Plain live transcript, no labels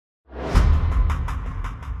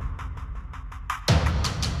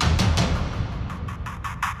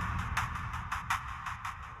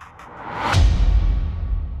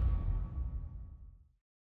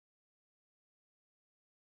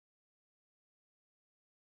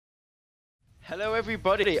Hello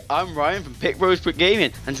everybody, I'm Ryan from Pick Rose Brick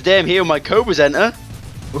Gaming, and today I'm here with my co-presenter.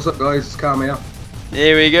 What's up guys, it's Cam here.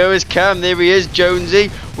 There we go, it's Cam, there he is, Jonesy.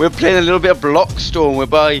 We're playing a little bit of BlockStorm,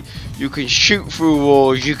 whereby you can shoot through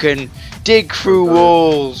walls, you can dig through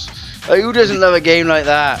walls. Who doesn't love a game like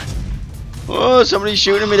that? Oh, somebody's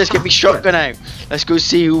shooting me, let's get me shotgun out. Let's go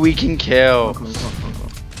see who we can kill. Come on.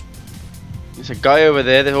 There's a guy over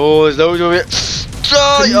there, there's loads over here.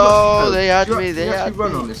 Oh, they had me, they had me.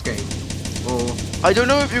 Run on this game? Or... I don't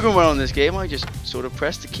know if you can run on this game. I just sort of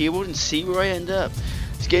press the keyboard and see where I end up.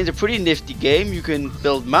 This game's a pretty nifty game. You can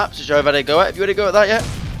build maps, which I've had a go at. Have you had a go at that yet?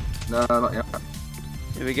 No, not yet.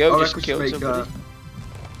 Here we go. I Just killed somebody.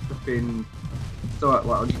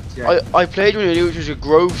 I played one earlier, which was a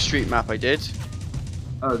Grove Street map. I did.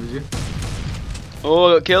 Oh, did you? Oh,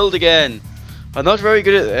 I got killed again. I'm not very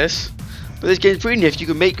good at this, but this game's pretty nifty. You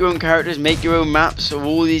can make your own characters, make your own maps of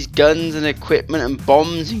all these guns and equipment and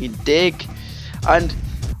bombs, and you can dig. And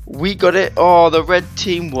we got it. Oh, the red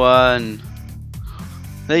team won.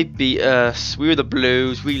 They beat us. We were the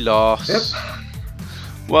blues. We lost. Yep.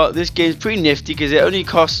 Well, this game's pretty nifty because it only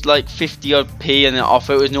costs like 50 odd p, and the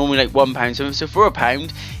offer was normally like £1. So for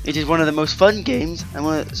 £1, it is one of the most fun games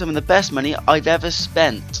and some of the best money I've ever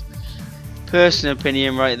spent. Personal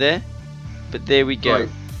opinion, right there. But there we go. Right.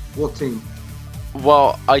 What team?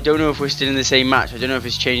 Well, I don't know if we're still in the same match. I don't know if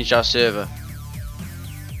it's changed our server.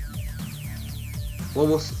 Well,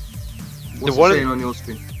 what's it saying on your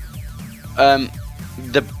screen?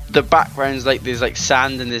 The background's like there's like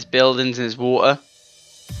sand and there's buildings and there's water.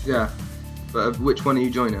 Yeah, but which one are you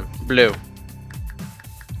joining? Blue.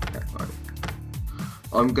 Okay, right.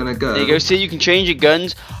 I'm gonna go. There you go. See, you can change your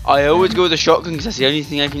guns. I always go with the shotgun because that's the only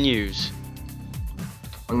thing I can use.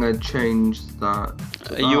 I'm gonna change that.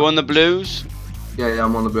 Are you on the blues? Yeah,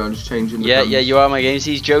 I'm on the blue. I'm just changing. Yeah, you are my game.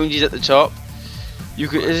 See, Jonesy's at the top. You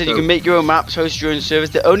can make your own maps, host your own servers.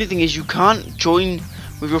 The only thing is you can't join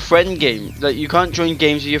with your friend game. Like you can't join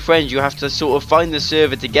games with your friends. You have to sort of find the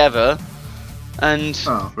server together. And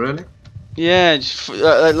oh, really? Yeah, just,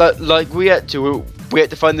 like we had to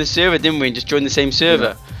find the server, didn't we? And just join the same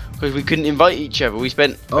server because we couldn't invite each other. We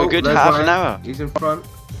spent a good half an hour. He's in front.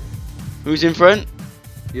 Who's in front?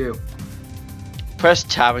 You. Press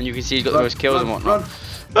tab and you can see he's got the most kills and whatnot. Run.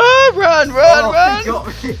 Oh, run! He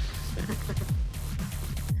got me.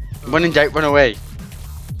 When in doubt, run away.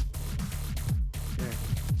 Yeah.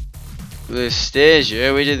 There's stairs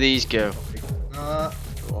here. Where did these go?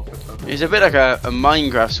 It's a bit like a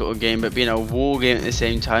Minecraft sort of game, but being a war game at the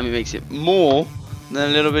same time, it makes it more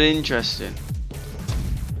than a little bit interesting.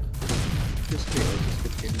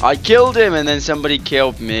 I killed him and then somebody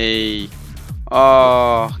killed me.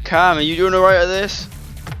 Oh, Cam, are you doing alright at this?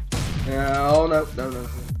 Yeah, oh no.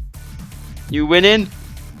 You winning?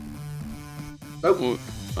 Nope.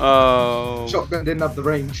 Oh. Shotgun didn't have the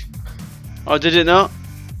range. Oh, did it not?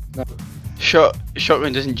 No.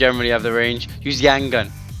 Shotgun doesn't generally have the range. Use the handgun.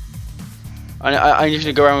 I'm just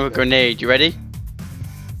gonna go around with a grenade. You ready?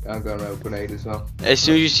 Yeah, I'm going around with a grenade as well. As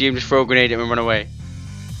soon as you see him, just throw a grenade at him and run away.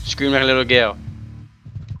 Scream like a little girl.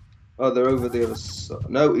 Oh, they're over the other side.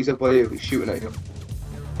 No, he's up by you. He's shooting at you.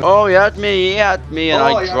 Oh, he had me, and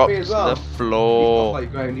I dropped to well. the floor.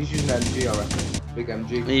 He's using an MG, I reckon. Big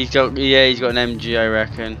MG. He's got an MG, I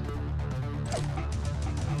reckon.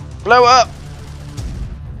 Blow up!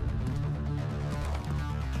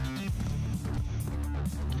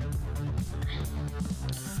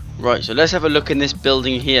 Right, so let's have a look in this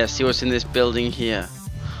building here, see what's in this building here.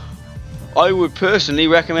 I would personally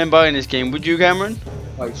recommend buying this game, would you, Cameron?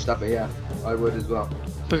 Oh, stop it, yeah. I would as well.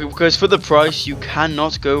 Because for the price, you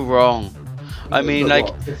cannot go wrong. I mean, like...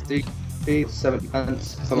 What, 50p, 70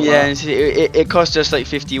 pence, something yeah, like that. and it cost us like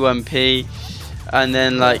 51p. And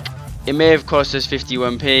then, like, it may have cost us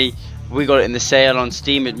 51p. We got it in the sale on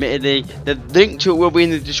Steam, admittedly. The link to it will be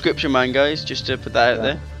in the description, man, guys, just to put that out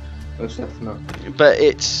there. Most definitely. But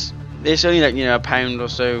it's only like, you know, £1 or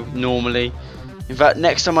so normally. In fact,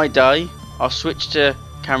 next time I die, I'll switch to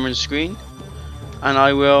Cameron's screen and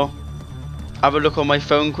I will have a look on my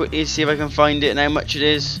phone quickly to see if I can find it and how much it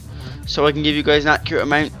is, so I can give you guys an accurate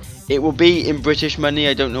amount. It will be in British money.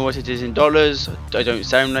 I don't know what it is in dollars. I don't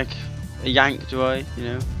sound like a Yank, do I? You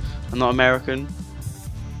know, I'm not American.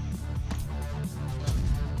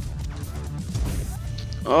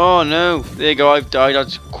 Oh no, there you go, I've died. I'll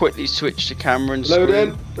just quickly switch to Cameron's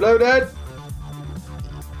screen. Loaded!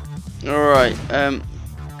 Alright,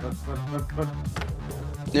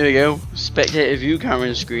 there we go. Spectator view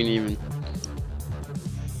Cameron's screen even.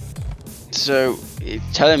 So, it's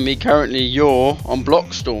telling me currently you're on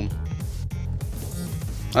BlockStorm.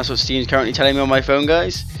 That's what Steam's currently telling me on my phone,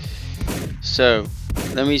 guys. So,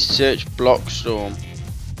 Let me search BlockStorm.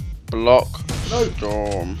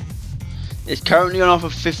 BlockStorm. It's currently on offer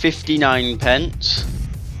for 59 pence.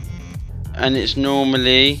 And it's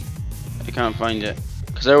normally... I can't find it.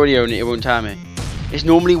 Because I already own it, it won't tell me. It's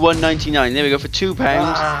normally £1.99. There we go, for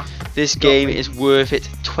 £2. This game is worth it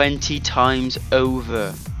 20 times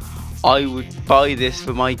over. I would buy this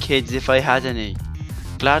for my kids if I had any.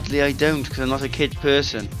 Gladly I don't, because I'm not a kid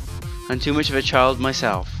person. I'm too much of a child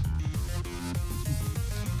myself.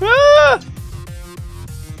 Ah!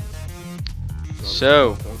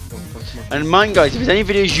 So, and mind guys, if there's any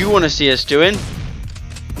videos you want to see us doing,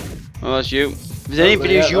 well, that's you. If there's any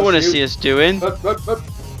videos you want to see us doing,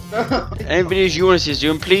 any videos you want to see us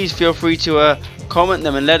doing, please feel free to comment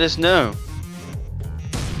them and let us know.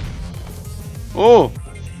 Oh,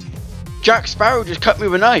 Jack Sparrow just cut me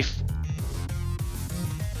with a knife.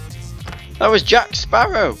 That was Jack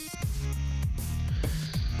Sparrow.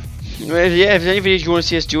 Yeah, if there's any videos you want to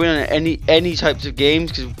see us doing on any types of games,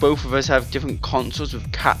 because both of us have different consoles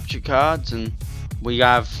with capture cards, and we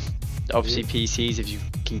have obviously PCs, if you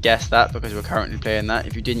can guess that, because we're currently playing that.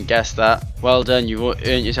 If you didn't guess that, well done, you've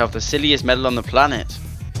earned yourself the silliest medal on the planet.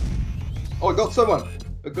 Oh, I got someone!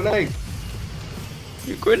 A grenade!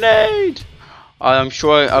 A grenade! I'm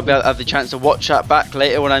sure I'll be able to have the chance to watch that back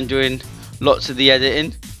later when I'm doing lots of the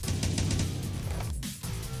editing.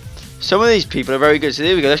 Some of these people are very good. So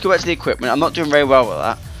there we go. Let's go back to the equipment. I'm not doing very well with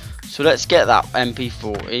that. So let's get that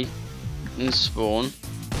MP40 and spawn.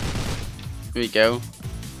 Here we go.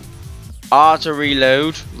 R to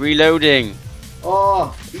reload. Reloading.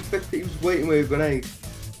 Oh, he was waiting with a grenade.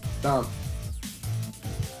 Damn.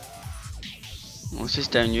 What's this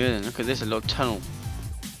down here then? Look at this, a little tunnel.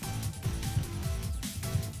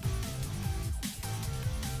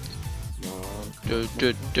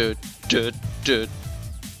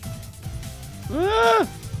 Ah!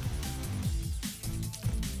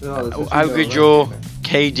 Oh, how good your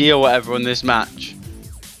KD or whatever on this match?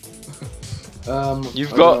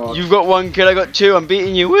 You've got 1 kill, I got 2. I'm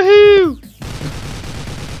beating you. Woohoo!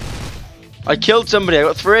 I killed somebody. I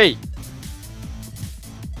got 3.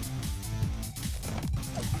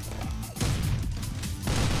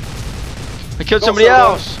 I killed somebody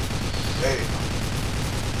else.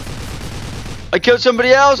 I killed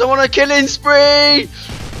somebody else. I want a killing spree.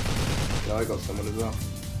 Yeah, I got someone as well.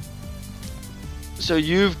 So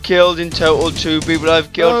you've killed in total 2 people.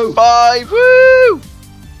 I've killed 5. Woo!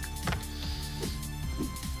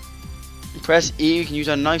 Press E. You can use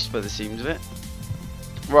our knives by the seams of it.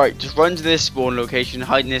 Right, just run to this spawn location,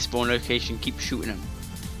 hide in this spawn location, keep shooting them.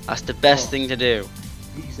 That's the best thing to do.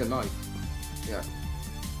 Use a knife. Yeah.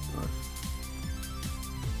 Right.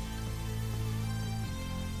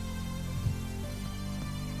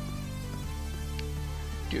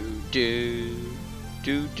 Do do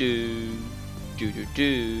do do do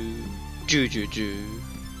do do do do.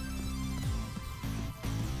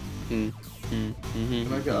 Can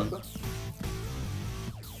I get up there?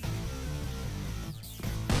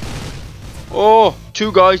 Oh,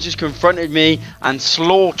 2 guys just confronted me and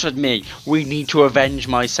slaughtered me. We need to avenge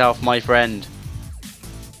myself, my friend.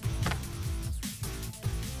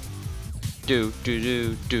 Do do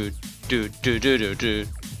do do do do do do do.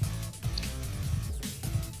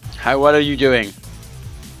 How well are you doing?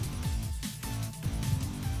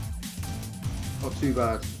 Not too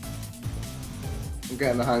bad. I'm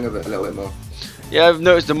getting the hang of it a little bit more. Yeah, I've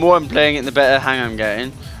noticed the more I'm playing it, the better hang I'm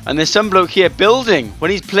getting. And there's some bloke here building. When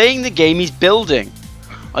he's playing the game, he's building.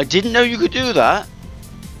 I didn't know you could do that.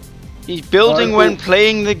 He's building when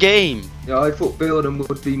playing the game. Yeah, I thought building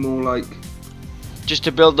would be more like... just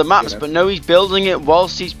to build the maps, but no, he's building it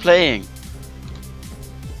whilst he's playing.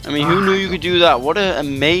 I mean, who knew you could do that? What an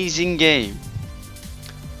amazing game.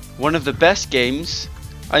 One of the best games.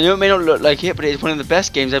 I know it may not look like it, but it's one of the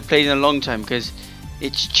best games I've played in a long time because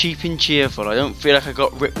it's cheap and cheerful. I don't feel like I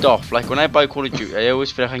got ripped off. Like when I buy Call of Duty, I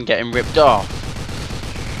always feel like I'm getting ripped off.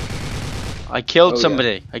 I killed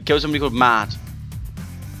somebody. I killed somebody called Mad.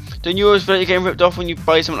 Don't you always feel like you're getting ripped off when you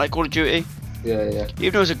buy something like Call of Duty? Yeah, yeah.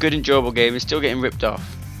 Even though it's a good, enjoyable game, it's still getting ripped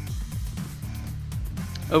off.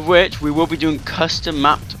 Of which we will be doing custom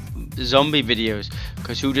mapped zombie videos,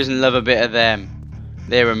 because who doesn't love a bit of them?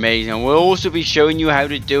 They're amazing. And we'll also be showing you how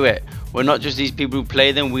to do it. We're not just these people who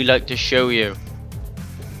play them, we like to show you.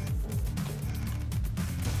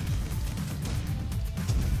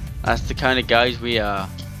 That's the kind of guys we are.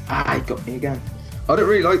 Ah, he got me again. I don't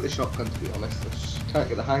really like the shotgun, to be honest. I just can't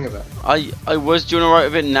get the hang of it. I was doing alright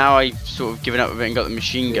with it, now I've sort of given up with it and got the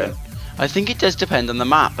machine gun. I think it does depend on the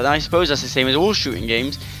map, but I suppose that's the same as all shooting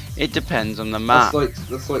games. It depends on the map.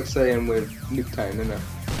 That's like saying with Nuketown, isn't it?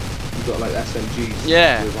 You got like SMGs.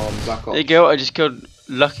 Yeah. With, Black Ops. There you go. I just killed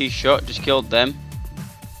Lucky Shot. Just killed them.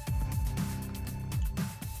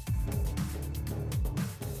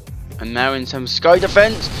 And now in some sky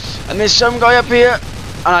defense, and there's some guy up here,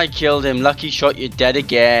 and I killed him. Lucky Shot, you're dead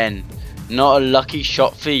again. Not a lucky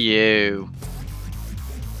shot for you.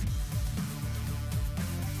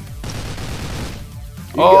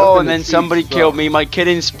 Oh, and then somebody killed me. My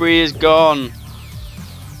killing spree is gone.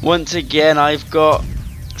 Once again, I've got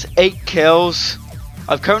 8 kills.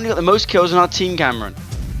 I've currently got the most kills on our team, Cameron.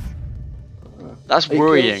 That's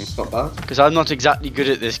worrying, because I'm not exactly good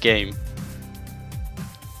at this game.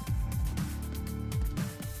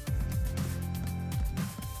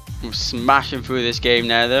 I'm smashing through this game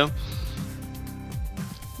now, though.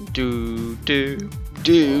 It's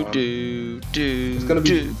gonna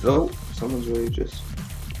be. Oh, someone's really just.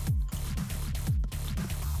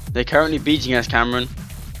 They're currently beating us, Cameron.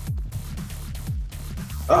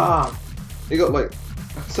 Ah, he got like.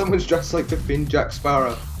 Someone's dressed like the Finn Jack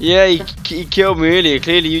Sparrow. Yeah, he killed me earlier.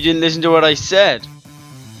 Clearly, you didn't listen to what I said.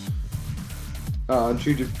 Ah, I'm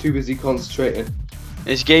too busy concentrating.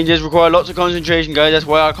 This game does require lots of concentration, guys. That's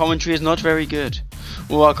why our commentary is not very good.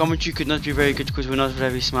 Well, our commentary could not be very good because we're not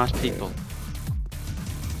very smart people.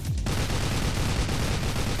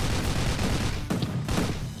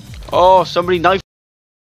 Oh, somebody knifed.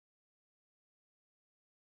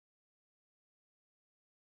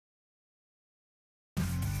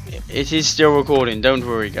 It is still recording. Don't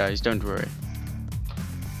worry, guys. Don't worry.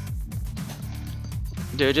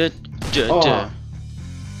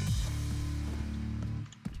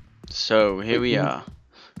 So here we are.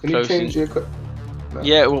 Can you change your? No.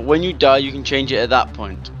 Yeah, well, when you die, you can change it at that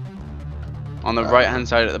point. On the right-hand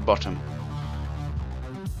side at the bottom.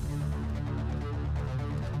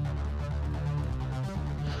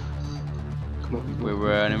 Come on, We're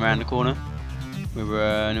running around the corner. We're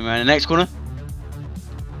running around the next corner.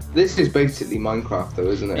 This is basically Minecraft, though,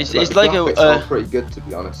 isn't it? It's like the graphics are pretty good, to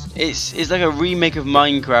be honest. It's like a remake of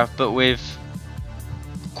Minecraft, but with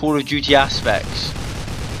Call of Duty aspects.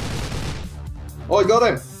 Oh, I got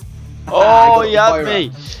him! Oh, he had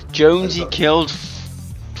me! Jonesy killed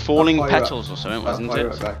falling petals or something, wasn't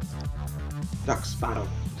it? Guy. Jack Sparrow.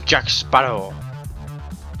 Jack Sparrow.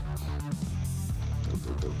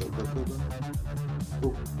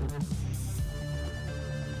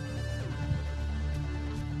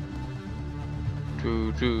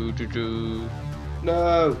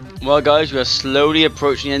 No! Well, guys, we are slowly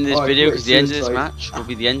approaching the end of this video because the end of this suicide. match will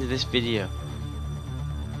be the end of this video.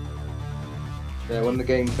 Yeah, when the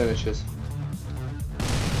game finishes.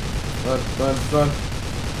 Run, run, run.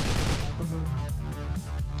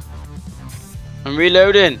 I'm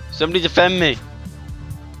reloading. Somebody defend me.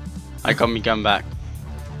 I got me gun back.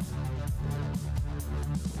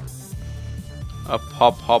 Up,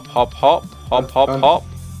 hop, hop, hop, hop, hop, hop, hop.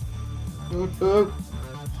 Oh,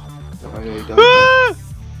 I nearly died.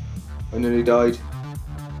 I nearly died.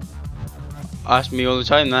 Ask me all the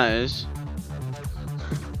time, that is.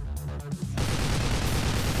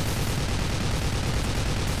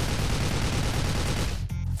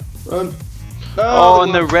 Run. No, Oh,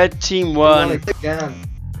 and the red team won. Again.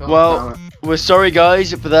 Well, we're sorry,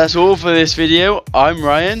 guys, but that's all for this video. I'm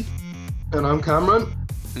Ryan. And I'm Cameron.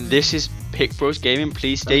 And this is Pick Bros Gaming.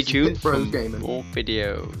 Please stay tuned for Gaming. more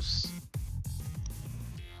videos.